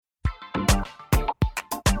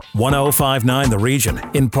1059 The Region,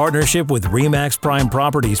 in partnership with RE/MAX Prime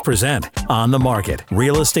Properties, present On the Market,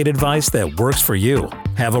 real estate advice that works for you.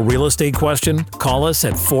 Have a real estate question? Call us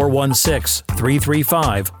at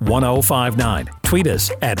 416-335-1059. Tweet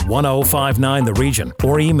us at 1059 The Region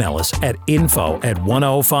or email us at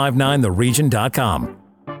info@1059theregion.com.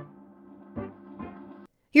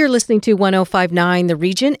 You're listening to 1059 The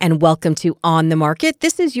Region, and welcome to On the Market.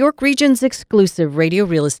 This is York Region's exclusive radio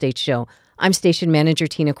real estate show. I'm station manager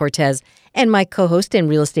Tina Cortez, and my co-host and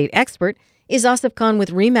real estate expert is Asif Khan with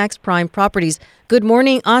RE/MAX Prime Properties. Good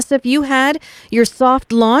morning, Asif. You had your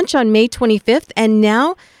soft launch on May 25th, and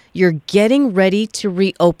now you're getting ready to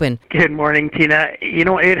reopen. Good morning, Tina. You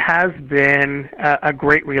know, it has been a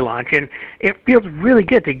great relaunch, and it feels really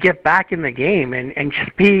good to get back in the game and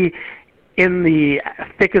just be in the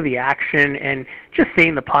thick of the action and just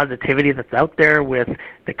seeing the positivity that's out there with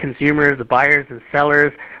the consumers, the buyers and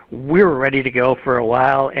sellers. We were ready to go for a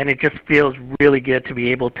while, and it just feels really good to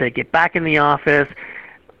be able to get back in the office.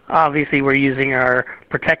 Obviously, we're using our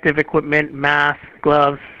protective equipment, masks,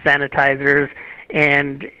 gloves, sanitizers,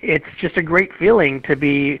 and it's just a great feeling to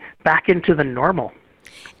be back into the normal.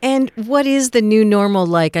 And what is the new normal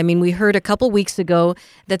like? I mean, we heard a couple weeks ago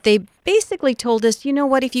that they basically told us, you know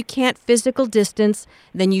what, if you can't physical distance,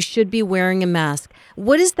 then you should be wearing a mask.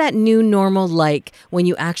 What is that new normal like when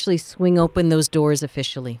you actually swing open those doors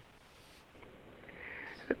officially?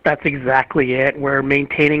 That's exactly it. We're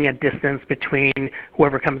maintaining a distance between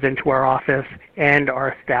whoever comes into our office and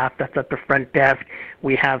our staff that's at the front desk.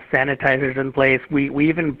 We have sanitizers in place. We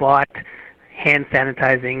even bought hand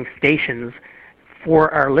sanitizing stations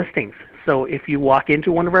for our listings. So if you walk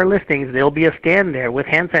into one of our listings, there'll be a stand there with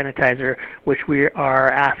hand sanitizer, which we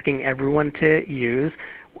are asking everyone to use.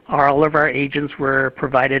 All of our agents were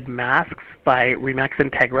provided masks by RE/MAX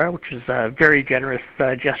Integra, which is a very generous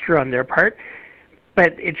gesture on their part.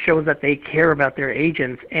 But it shows that they care about their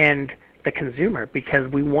agents and the consumer, because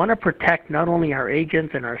we want to protect not only our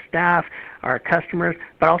agents and our staff, our customers,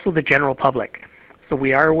 but also the general public. So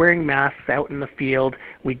we are wearing masks out in the field.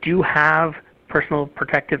 We do have personal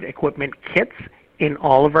protective equipment kits in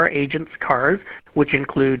all of our agents' cars, which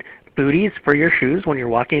include booties for your shoes when you're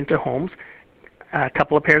walking into homes, a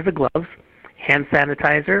couple of pairs of gloves, hand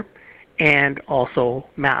sanitizer, and also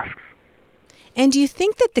masks. And do you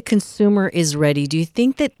think that the consumer is ready? Do you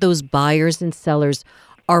think that those buyers and sellers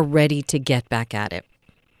are ready to get back at it?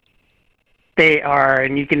 They are,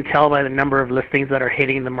 and you can tell by the number of listings that are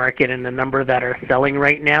hitting the market and the number that are selling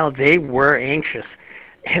right now. They were anxious.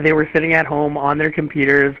 They were sitting at home on their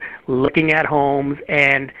computers, looking at homes,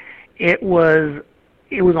 and it was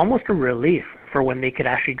almost a relief for when they could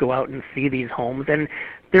actually go out and see these homes. And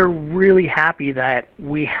they're really happy that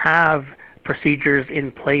we have procedures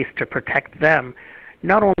in place to protect them,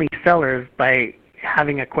 not only sellers by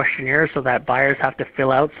having a questionnaire so that buyers have to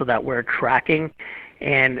fill out so that we're tracking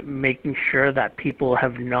and making sure that people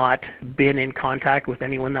have not been in contact with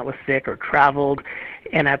anyone that was sick or traveled,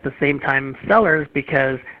 and at the same time sellers,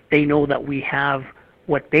 because they know that we have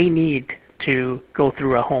what they need to go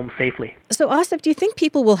through a home safely. So Asif, do you think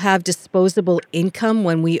people will have disposable income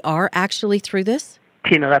when we are actually through this?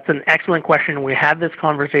 Tina, that's an excellent question. We had this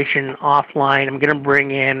conversation offline. I'm going to bring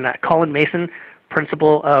in Colin Mason,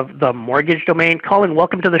 principal of the Mortgage Domain. Colin,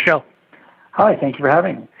 welcome to the show. Hi, thank you for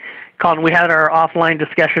having me. Colin, we had our offline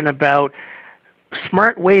discussion about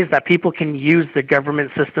smart ways that people can use the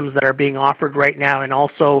government systems that are being offered right now, and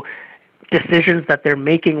also decisions that they're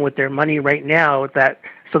making with their money right now,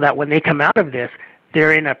 so that when they come out of this,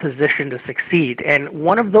 they're in a position to succeed. And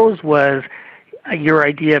one of those was your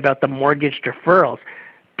idea about the mortgage deferrals.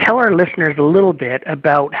 Tell our listeners a little bit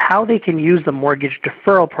about how they can use the mortgage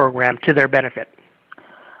deferral program to their benefit.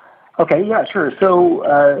 Okay, yeah, sure.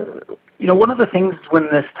 So, one of the things when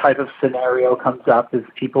this type of scenario comes up is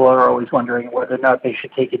people are always wondering whether or not they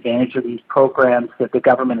should take advantage of these programs that the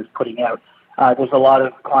government is putting out. There's a lot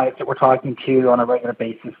of clients that we're talking to on a regular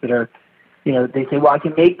basis that are, they say, well, I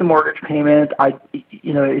can make the mortgage payment.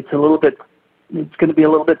 It's going to be a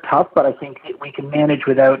little bit tough, but I think that we can manage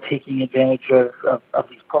without taking advantage of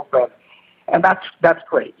these programs. And that's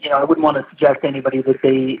great. I wouldn't want to suggest to anybody that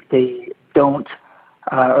they don't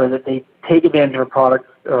or that they take advantage of a product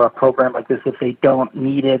or a program like this if they don't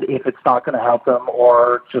need it, if it's not going to help them,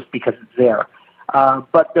 or just because it's there.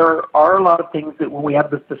 But there are a lot of things that when we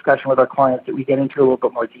have this discussion with our clients that we get into a little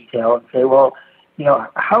bit more detail and say, well,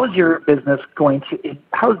 how is your business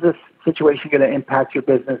how is this situation going to impact your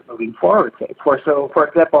business moving forward? For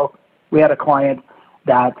example, we had a client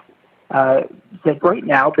that said right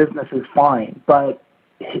now business is fine, but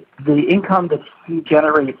the income that he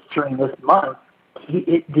generates during this month,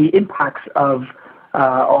 the impacts of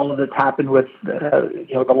all of that's happened with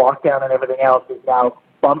the lockdown and everything else is now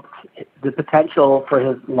bumped. The potential for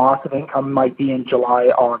his loss of income might be in July,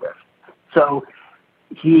 August. So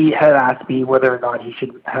he had asked me whether or not he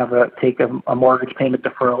should take a mortgage payment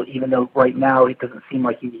deferral, even though right now it doesn't seem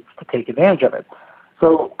like he needs to take advantage of it.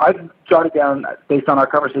 So I've jotted down, based on our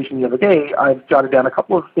conversation the other day, I've jotted down a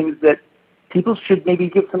couple of things that people should maybe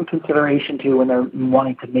give some consideration to when they're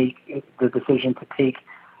wanting to make the decision to take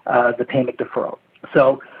the payment deferral.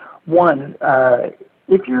 So, one,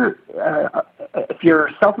 if you're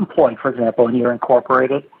self-employed, for example, and you're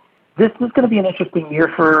incorporated, this is going to be an interesting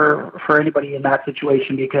year for anybody in that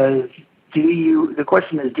situation, because the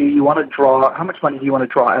question is, do you want to draw, how much money do you want to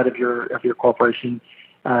draw out of your corporation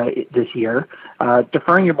this year?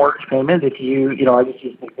 Deferring your mortgage payment, if I just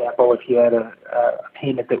use an example, if you had a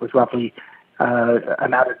payment that was roughly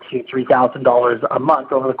amounted to $3,000 a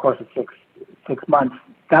month over the course of six months,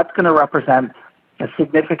 that's going to represent a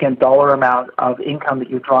significant dollar amount of income that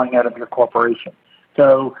you're drawing out of your corporation.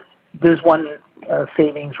 So there's one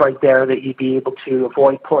savings right there that you'd be able to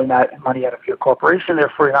avoid pulling that money out of your corporation.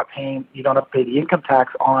 Therefore, you don't have to pay the income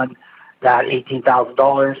tax on that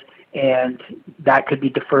 $18,000, and that could be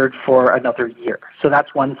deferred for another year. So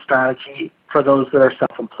that's one strategy for those that are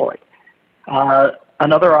self-employed.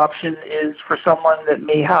 Another option is for someone that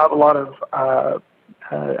may have a lot of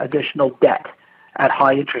additional debt at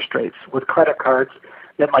high interest rates with credit cards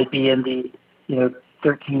that might be in the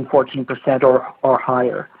 13, 14% or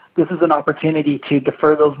higher. This is an opportunity to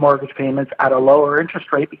defer those mortgage payments at a lower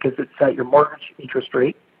interest rate because it's at your mortgage interest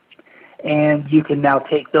rate, and you can now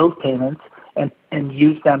take those payments and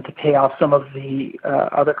use them to pay off some of the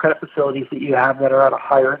other credit facilities that you have that are at a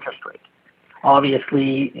higher interest rate.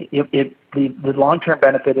 Obviously, the long-term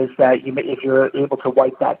benefit is that if you're able to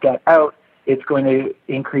wipe that debt out, it's going to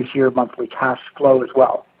increase your monthly cash flow as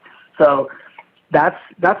well. So that's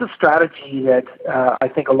a strategy that I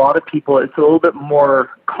think a lot of people, it's a little bit more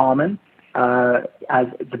common as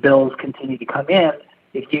the bills continue to come in.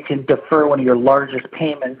 If you can defer one of your largest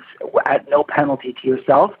payments at no penalty to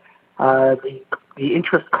yourself, the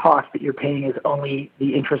interest cost that you're paying is only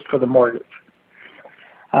the interest for the mortgage.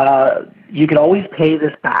 You can always pay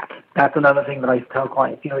this back. That's another thing that I tell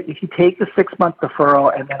clients. If you take the 6-month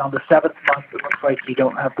deferral and then on the 7th month it looks like you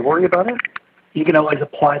don't have to worry about it, you can always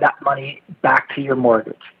apply that money back to your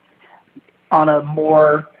mortgage. On a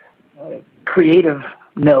more creative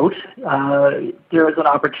note, there is an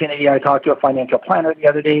opportunity. I talked to a financial planner the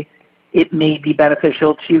other day. It may be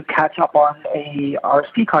beneficial to catch up on a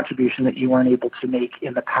RSP contribution that you weren't able to make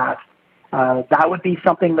in the past. That would be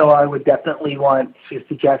something, though, I would definitely want to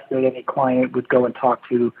suggest that any client would go and talk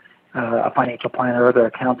to a financial planner or their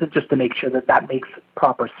accountant just to make sure that makes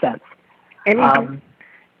proper sense. And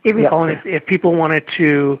if people wanted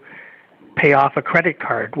to pay off a credit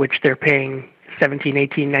card, which they're paying 17,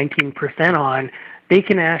 18, 19% on, they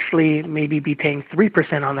can actually maybe be paying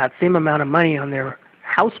 3% on that same amount of money on their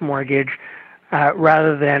house mortgage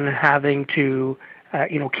rather than having to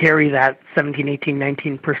carry that 17, 18,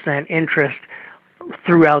 19% interest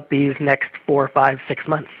throughout these next 4, 5, 6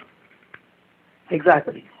 months.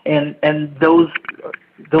 Exactly. And those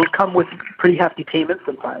come with pretty hefty payments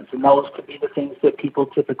sometimes, and those could be the things that people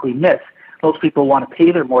typically miss. Most people want to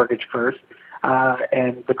pay their mortgage first,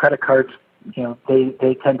 and the credit cards,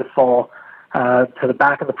 they tend to fall to the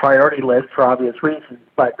back of the priority list for obvious reasons,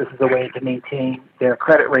 but this is a way to maintain their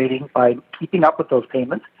credit rating by keeping up with those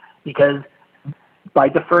payments, because by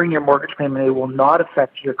deferring your mortgage payment, it will not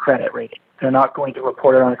affect your credit rating. They're not going to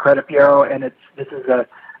report it on the credit bureau, and this is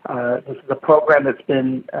a program that's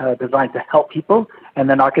been designed to help people, and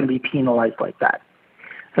they're not going to be penalized like that.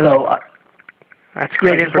 So that's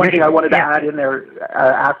great information. One thing I wanted to add in there,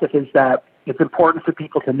 Asif, is that it's important for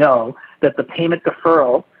people to know that the payment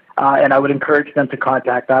deferral, and I would encourage them to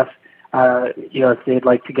contact us, if they'd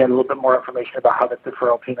like to get a little bit more information about how the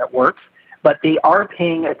deferral payment works. But they are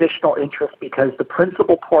paying additional interest because the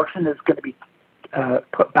principal portion is going to be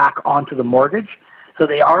put back onto the mortgage. So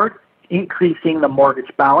they are increasing the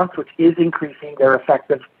mortgage balance, which is increasing their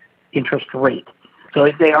effective interest rate. So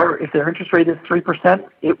if their interest rate is 3%,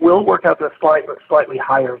 it will work out to a slightly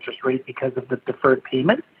higher interest rate because of the deferred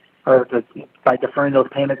payment, by deferring those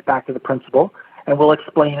payments back to the principal. And we'll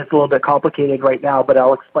explain, it's a little bit complicated right now, but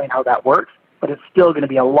I'll explain how that works. But it's still going to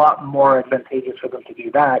be a lot more advantageous for them to do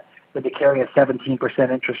that than to carry a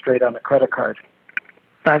 17% interest rate on the credit card.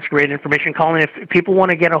 That's great information, Colin. If people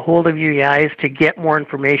want to get a hold of you guys to get more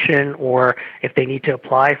information, or if they need to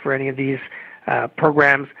apply for any of these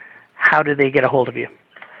programs, how do they get a hold of you?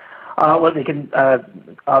 Well, they can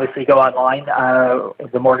obviously go online,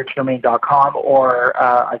 themortgagedomain.com, or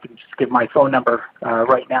I can just give my phone number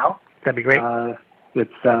right now. That'd be great.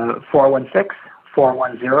 It's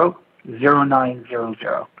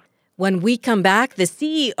 416-410-0900. When we come back, the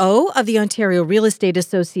CEO of the Ontario Real Estate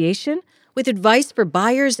Association with advice for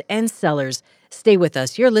buyers and sellers. Stay with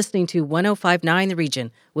us. You're listening to 105.9 The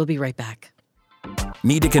Region. We'll be right back.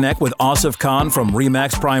 Need to connect with Asif Khan from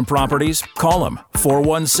RE/MAX Prime Properties? Call him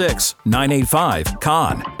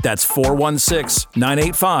 416-985-KHAN. That's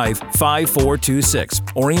 416-985-5426.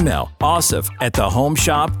 Or email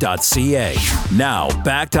asif@thehomeshop.ca. Now,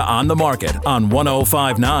 back to On the Market on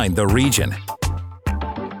 105.9 The Region.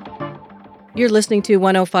 You're listening to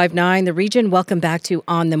 105.9 The Region. Welcome back to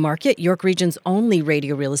On the Market, York Region's only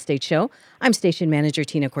radio real estate show. I'm station manager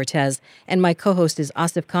Tina Cortez, and my co-host is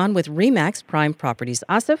Asif Khan with RE/MAX Prime Properties.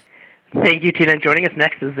 Asif? Thank you, Tina. Joining us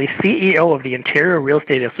next is the CEO of the Ontario Real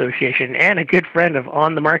Estate Association and a good friend of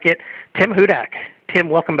On the Market, Tim Hudak. Tim,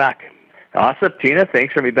 welcome back. Awesome, Tina.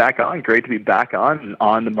 Thanks for me back on. Great to be back on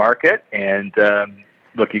the Market. And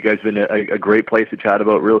look, you guys have been a great place to chat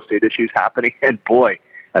about real estate issues happening. And boy,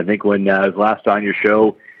 I think when I was last on your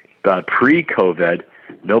show, pre-COVID,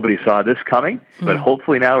 nobody saw this coming, but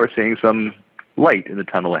hopefully now we're seeing some light in the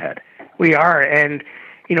tunnel ahead. We are, and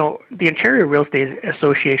you know, the Ontario Real Estate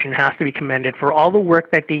Association has to be commended for all the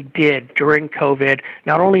work that they did during COVID,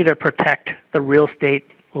 not only to protect the real estate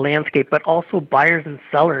landscape, but also buyers and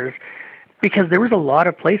sellers, because there was a lot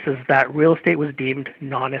of places that real estate was deemed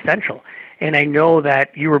non-essential. And I know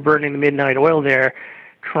that you were burning the midnight oil there,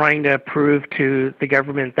 trying to prove to the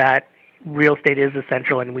government that real estate is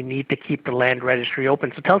essential and we need to keep the land registry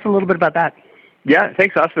open. So tell us a little bit about that. Yeah,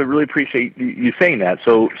 thanks, Austin. I really appreciate you saying that.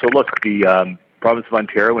 So look, the province of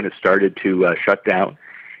Ontario, when it started to shut down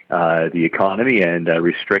the economy and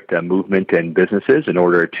restrict movement and businesses in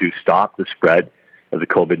order to stop the spread of the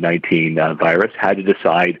COVID-19 virus, had to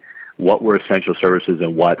decide what were essential services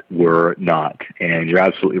and what were not. And you're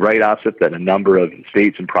absolutely right, Asif, that a number of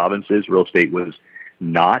states and provinces, real estate was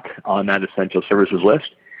not on that essential services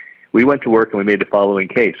list. We went to work and we made the following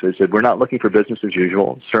case. We said, we're not looking for business as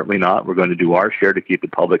usual, certainly not. We're going to do our share to keep the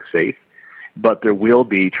public safe, but there will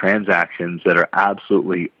be transactions that are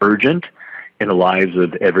absolutely urgent in the lives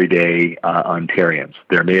of everyday Ontarians.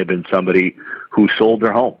 There may have been somebody who sold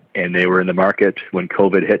their home and they were in the market when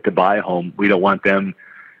COVID hit to buy a home. We don't want them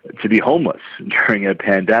to be homeless during a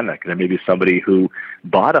pandemic. There may be somebody who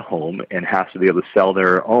bought a home and has to be able to sell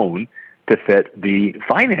their own to fit the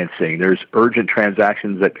financing. There's urgent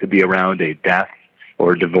transactions that could be around a death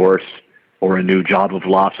or a divorce or a new job of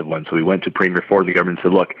loss of one. So we went to Premier Ford, the government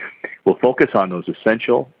said, look, we'll focus on those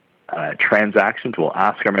essential transactions. We'll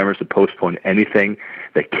ask our members to postpone anything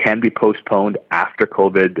that can be postponed after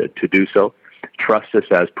COVID to do so. Trust us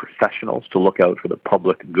as professionals to look out for the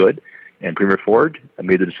public good. And Premier Ford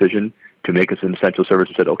made the decision to make us an essential service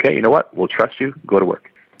and said, okay, you know what? We'll trust you. Go to work.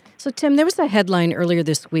 So, Tim, there was a headline earlier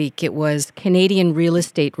this week. It was Canadian real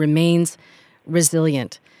estate remains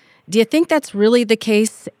resilient. Do you think that's really the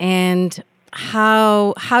case? And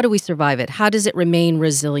how do we survive it? How does it remain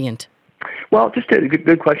resilient? Well, just a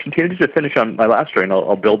good question, Tina. Just to finish on my last story, and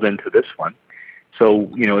I'll build into this one.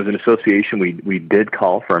 So, you know, as an association, we did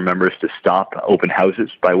call for our members to stop open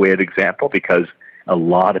houses by way of example, because a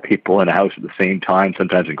lot of people in a house at the same time,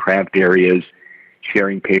 sometimes in cramped areas,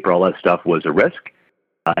 sharing paper, all that stuff was a risk.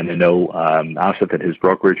 And I know Asif at his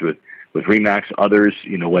brokerage with RE/MAX, others,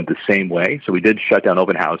 you know, went the same way. So we did shut down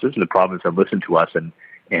open houses, and the province have listened to us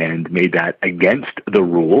and made that against the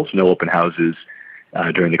rules, no open houses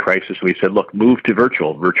during the crisis. We said, look, move to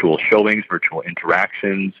virtual showings, virtual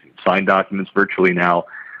interactions, sign documents virtually now,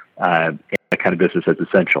 and that kind of business that's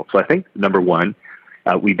essential. So I think, number one,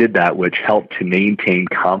 we did that, which helped to maintain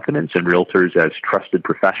confidence in realtors as trusted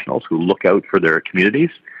professionals who look out for their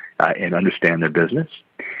communities and understand their business.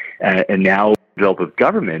 And now the help of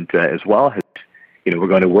government as well, you know, we're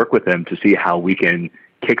going to work with them to see how we can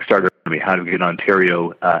kickstart our economy, how do we get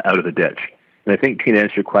Ontario out of the ditch. And I think, Tina, to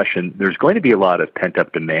answer your question, there's going to be a lot of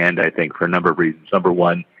pent-up demand, I think, for a number of reasons. Number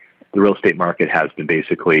one, the real estate market has been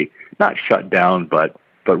basically not shut down, but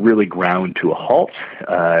really ground to a halt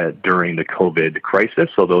during the COVID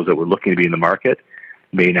crisis. So those that were looking to be in the market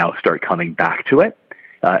may now start coming back to it.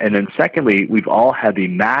 And then secondly, we've all had the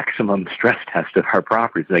maximum stress test of our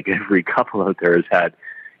properties. Like every couple out there has had,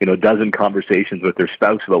 you know, a dozen conversations with their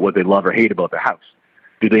spouse about what they love or hate about their house.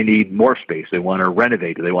 Do they need more space? Do they want to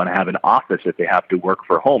renovate? Do they want to have an office if they have to work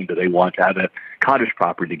for home? Do they want to have a cottage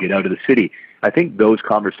property to get out of the city? I think those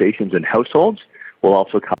conversations in households will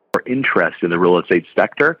also come more interest in the real estate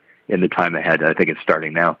sector in the time ahead. I think it's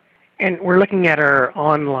starting now. And we're looking at our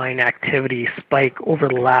online activity spike over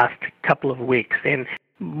the last couple of weeks, and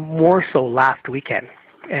more so last weekend.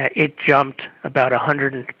 It jumped about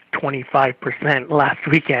 125% last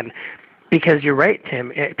weekend, because you're right,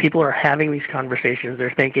 Tim. People are having these conversations.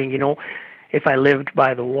 They're thinking, if I lived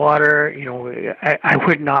by the water, I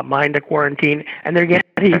would not mind a quarantine, and they're getting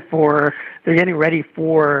ready for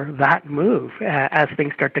that move as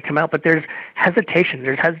things start to come out. But there's hesitation.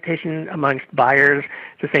 There's hesitation amongst buyers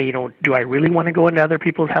to say, do I really want to go into other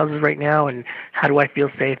people's houses right now, and how do I feel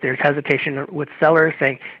safe? There's hesitation with sellers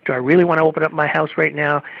saying, do I really want to open up my house right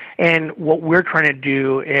now? And what we're trying to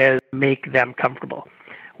do is make them comfortable.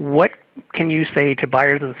 What can you say to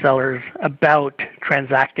buyers and sellers about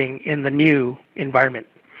transacting in the new environment?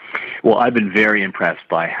 Well, I've been very impressed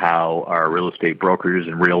by how our real estate brokers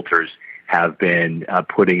and realtors have been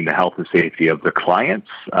putting the health and safety of their clients,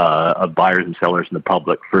 of buyers and sellers and the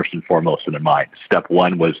public, first and foremost in their mind. Step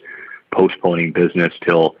one was postponing business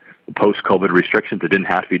till the post-COVID restrictions. It didn't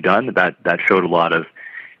have to be done. That showed a lot of,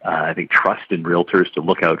 I think, trust in realtors to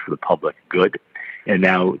look out for the public good. And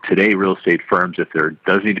now today, real estate firms, if there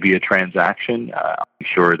does need to be a transaction, I'm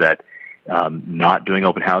sure that not doing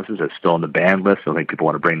open houses is still on the ban list. I don't think people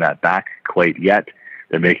want to bring that back quite yet.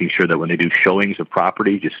 They're making sure that when they do showings of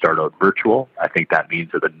property, just start out virtual. I think that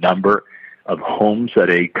means that the number of homes that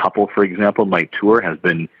a couple, for example, might tour has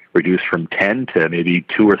been reduced from 10 to maybe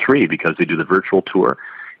 2 or 3 because they do the virtual tour.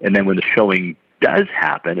 And then when the showing does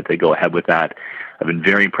happen, if they go ahead with that, I've been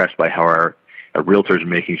very impressed by how our realtors are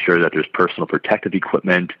making sure that there's personal protective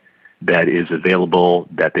equipment that is available,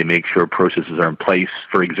 that they make sure processes are in place.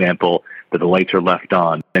 For example, that the lights are left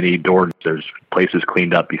on, any doors, there's places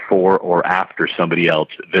cleaned up before or after somebody else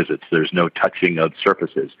visits. There's no touching of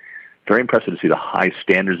surfaces. Very impressive to see the high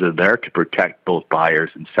standards that are there to protect both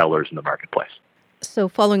buyers and sellers in the marketplace. So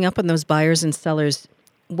following up on those buyers and sellers,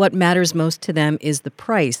 what matters most to them is the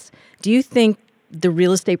price. Do you think the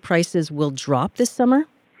real estate prices will drop this summer?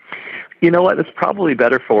 You know what? It's probably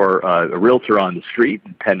better for a realtor on the street,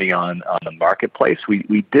 depending on the marketplace.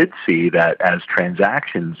 We did see that as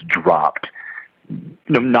transactions dropped,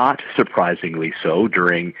 not surprisingly so,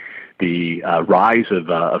 during the rise of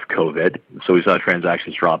COVID. So we saw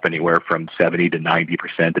transactions drop anywhere from 70 to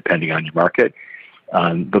 90%, depending on your market.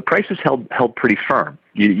 But prices held pretty firm.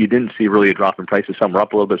 You didn't see really a drop in prices. Some were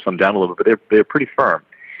up a little bit, some down a little bit, but they're pretty firm.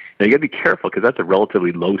 Now, you got to be careful because that's a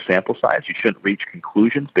relatively low sample size. You shouldn't reach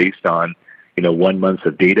conclusions based on, 1 month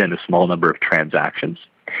of data and a small number of transactions.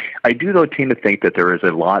 I do, though, tend to think that there is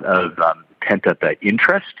a lot of pent-up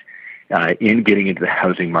interest in getting into the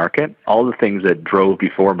housing market. All the things that drove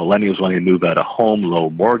before millennials wanting to move out of home,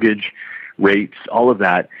 low mortgage rates, all of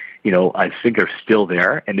that, I think are still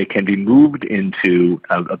there, and they can be moved into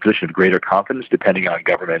a position of greater confidence depending on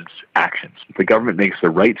government's actions. If the government makes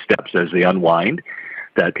the right steps as they unwind,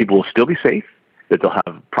 that people will still be safe, that they'll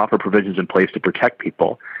have proper provisions in place to protect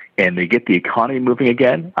people, and they get the economy moving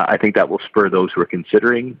again, I think that will spur those who are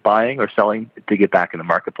considering buying or selling to get back in the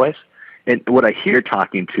marketplace. And what I hear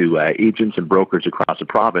talking to agents and brokers across the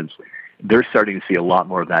province, they're starting to see a lot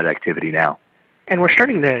more of that activity now. And we're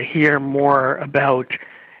starting to hear more about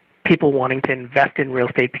people wanting to invest in real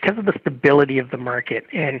estate because of the stability of the market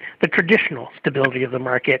and the traditional stability of the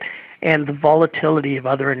market and the volatility of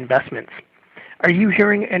other investments. Are you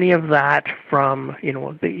hearing any of that from,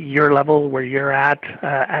 your level where you're at,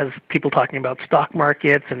 as people talking about stock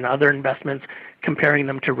markets and other investments, comparing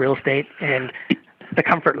them to real estate and the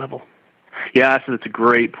comfort level? Yeah, so that's a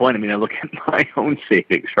great point. I mean, I look at my own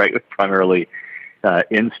savings, right, primarily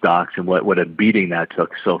in stocks, and what a beating that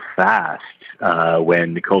took so fast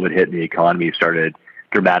when the COVID hit and the economy started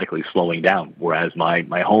dramatically slowing down, whereas my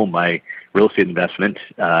home, my real estate investment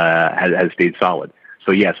has stayed solid.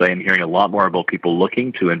 So yes, I am hearing a lot more about people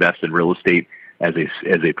looking to invest in real estate as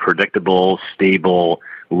a predictable, stable,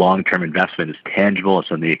 long-term investment. It's tangible. It's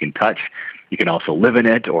something you can touch. You can also live in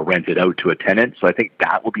it or rent it out to a tenant. So I think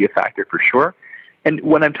that will be a factor for sure. And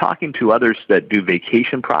when I'm talking to others that do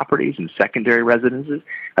vacation properties and secondary residences,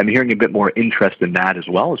 I'm hearing a bit more interest in that as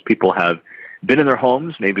well, as people have been in their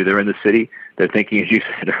homes. Maybe they're in the city. They're thinking, as you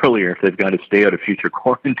said earlier, if they've got to stay out of future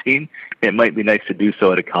quarantine, it might be nice to do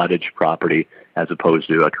so at a cottage property as opposed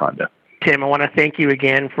to a condo. Tim, I want to thank you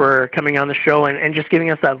again for coming on the show and just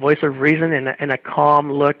giving us that voice of reason and a calm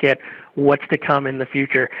look at what's to come in the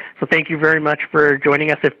future. So thank you very much for joining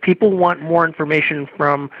us. If people want more information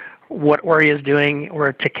from what OREA is doing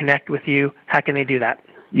or to connect with you, how can they do that?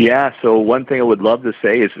 Yeah, so one thing I would love to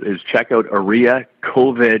say is check out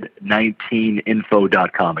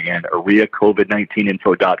OREACovid19info.com. Again,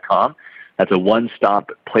 OREACovid19info.com. That's a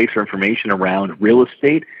one-stop place for information around real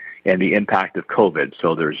estate and the impact of COVID.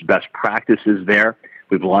 So there's best practices there.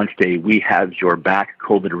 We've launched a We Have Your Back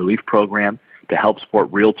COVID relief program to help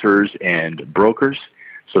support realtors and brokers.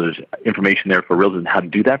 So there's information there for realtors on how to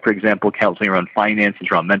do that. For example, counseling around finances,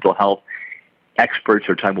 around mental health. Experts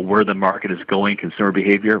are talking about where the market is going, consumer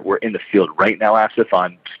behavior. We're in the field right now, Asif,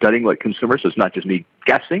 on studying what consumers, so it's not just me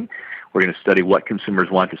guessing. We're going to study what consumers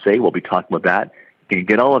want to say. We'll be talking about that. You can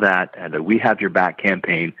get all of that at the We Have Your Back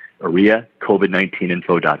campaign,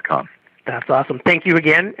 OREACovid19info.com. That's awesome. Thank you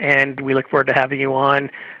again, and we look forward to having you on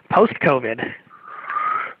post-COVID.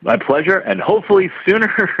 My pleasure, and hopefully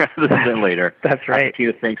sooner rather than later. That's right.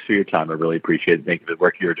 Tina, thanks for your time. I really appreciate it. Thank you for the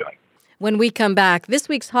work you're doing. When we come back, this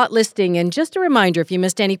week's hot listing, and just a reminder, if you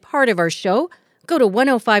missed any part of our show, go to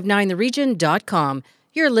 1059theregion.com.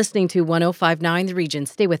 You're listening to 1059 The Region.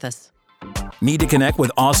 Stay with us. Need to connect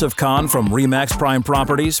with Asif Khan from RE/MAX Prime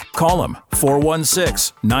Properties? Call him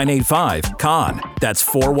 416-985-KHAN. That's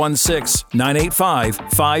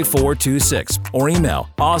 416-985-5426. Or email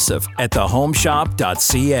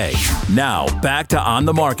asif@thehomeshop.ca. Now, back to On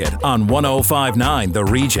the Market on 1059 The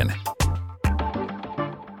Region.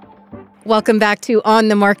 Welcome back to On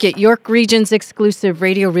the Market, York Region's exclusive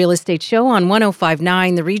radio real estate show on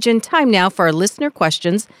 1059 The Region. Time now for our listener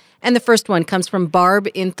questions. And the first one comes from Barb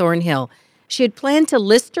in Thornhill. She had planned to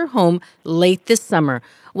list her home late this summer.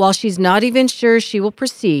 While she's not even sure she will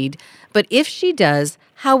proceed, but if she does,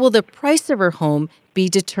 how will the price of her home be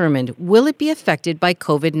determined? Will it be affected by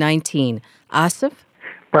COVID-19? Asif?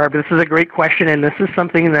 Barb, this is a great question, and this is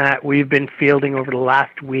something that we've been fielding over the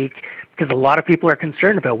last week because a lot of people are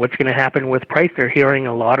concerned about what's going to happen with price. They're hearing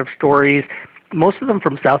a lot of stories, most of them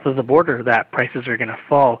from south of the border, that prices are going to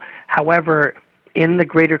fall. However, in the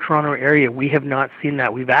Greater Toronto Area, we have not seen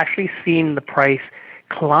that. We've actually seen the price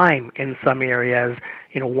climb in some areas,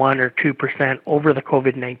 1 or 2% over the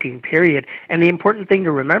COVID-19 period. And the important thing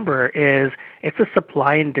to remember is it's a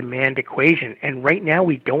supply and demand equation. And right now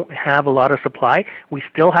we don't have a lot of supply. We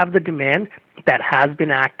still have the demand that has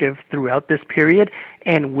been active throughout this period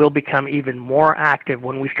and will become even more active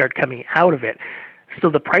when we start coming out of it. So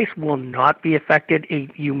the price will not be affected.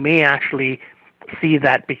 You may actually see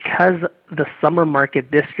that because the summer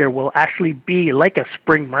market this year will actually be like a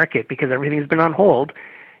spring market because everything's been on hold,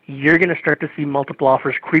 you're going to start to see multiple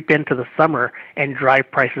offers creep into the summer and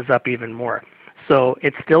drive prices up even more. So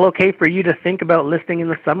it's still okay for you to think about listing in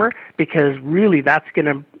the summer because really that's going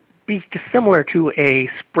to be similar to a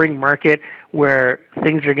spring market where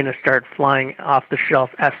things are going to start flying off the shelf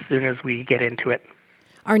as soon as we get into it.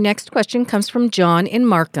 Our next question comes from John in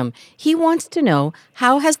Markham. He wants to know,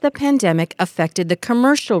 how has the pandemic affected the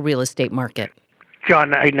commercial real estate market?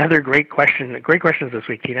 John, another great question. Great questions this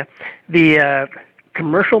week, Tina. The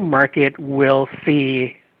commercial market will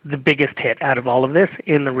see the biggest hit out of all of this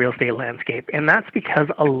in the real estate landscape. And that's because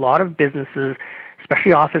a lot of businesses,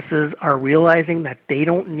 especially offices, are realizing that they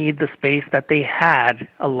don't need the space that they had.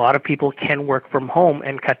 A lot of people can work from home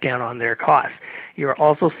and cut down on their costs. You're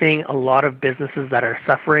also seeing a lot of businesses that are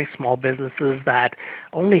suffering, small businesses that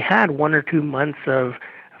only had 1 or 2 months of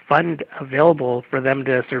fund available for them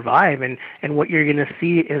to survive. And what you're going to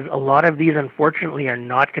see is a lot of these, unfortunately, are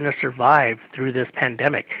not going to survive through this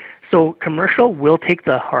pandemic. So commercial will take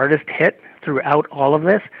the hardest hit throughout all of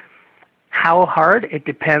this. How hard? It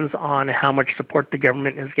depends on how much support the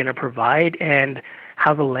government is going to provide and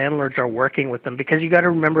how the landlords are working with them. Because you got to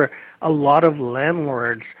remember, a lot of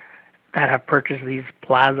landlords that have purchased these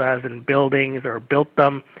plazas and buildings or built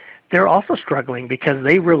them, they're also struggling because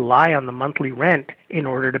they rely on the monthly rent in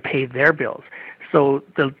order to pay their bills. So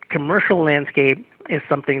the commercial landscape is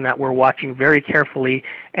something that we're watching very carefully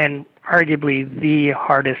and arguably the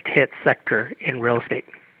hardest hit sector in real estate.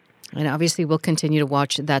 And obviously we'll continue to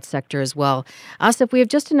watch that sector as well. Asif, we have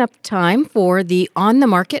just enough time for the On the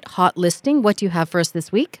Market hot listing. What do you have for us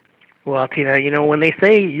this week? Well, Tina, when they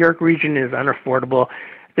say York Region is unaffordable,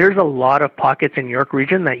 there's a lot of pockets in York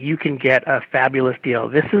Region that you can get a fabulous deal.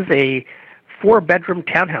 This is a 4-bedroom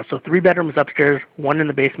townhouse, so 3 bedrooms upstairs, 1 in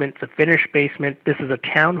the basement. It's a finished basement. This is a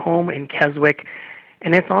townhome in Keswick,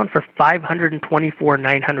 and it's on for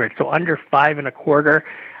 $524,900, so under $525,000.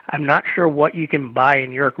 I'm not sure what you can buy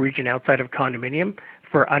in York Region outside of condominium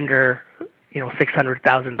for under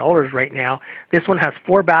 $600,000 right now. This one has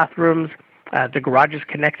 4 bathrooms. The garage is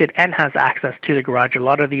connected and has access to the garage. A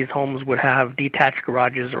lot of these homes would have detached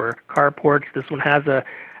garages or carports. This one has a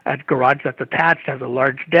garage that's attached, has a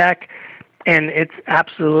large deck, and it's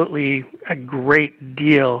absolutely a great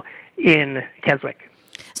deal in Keswick.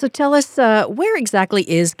 So tell us, where exactly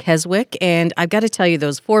is Keswick? And I've got to tell you,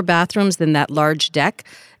 those 4 bathrooms and that large deck,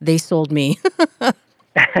 they sold me.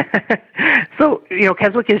 So,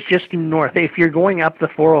 Keswick is just north. If you're going up the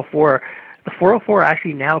 404, the 404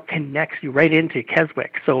 actually now connects you right into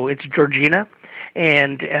Keswick. So it's Georgina,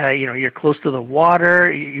 and you're close to the water.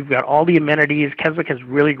 You've got all the amenities. Keswick has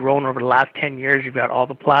really grown over the last 10 years. You've got all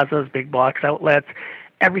the plazas, big box outlets.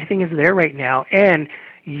 Everything is there right now, and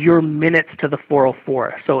you're minutes to the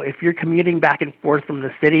 404. So if you're commuting back and forth from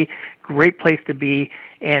the city, great place to be.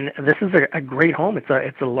 And this is a great home.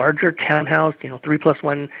 It's a larger townhouse,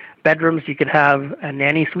 3+1 bedrooms. You could have a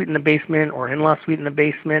nanny suite in the basement or in-law suite in the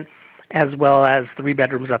basement, as well as 3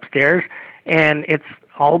 bedrooms upstairs. And it's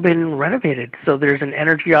all been renovated. So there's an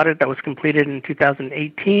energy audit that was completed in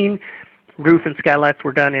 2018. Roof and skylights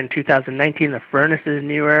were done in 2019. The furnace is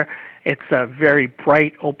newer. It's a very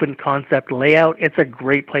bright, open concept layout. It's a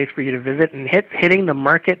great place for you to visit, and hitting the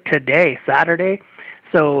market today, Saturday.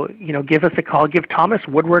 So, give us a call. Give Thomas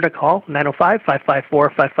Woodward a call,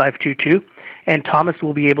 905-554-5522, and Thomas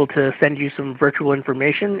will be able to send you some virtual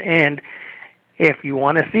information, and if you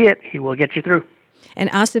want to see it, he will get you through. And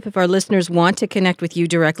Asif, if our listeners want to connect with you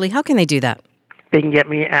directly, how can they do that? They can get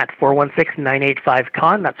me at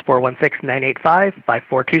 416-985-CON. That's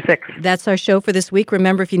 416-985-5426. That's our show for this week.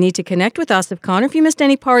 Remember, if you need to connect with Asif Khan, or if you missed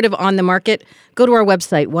any part of On the Market, go to our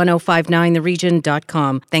website,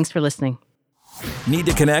 1059theregion.com. Thanks for listening. Need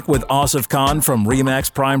to connect with Asif Khan from RE/MAX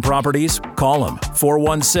Prime Properties? Call him,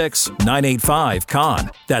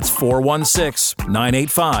 416-985-KHAN. That's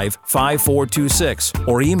 416-985-5426.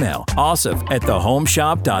 Or email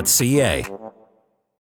asif@thehomeshop.ca.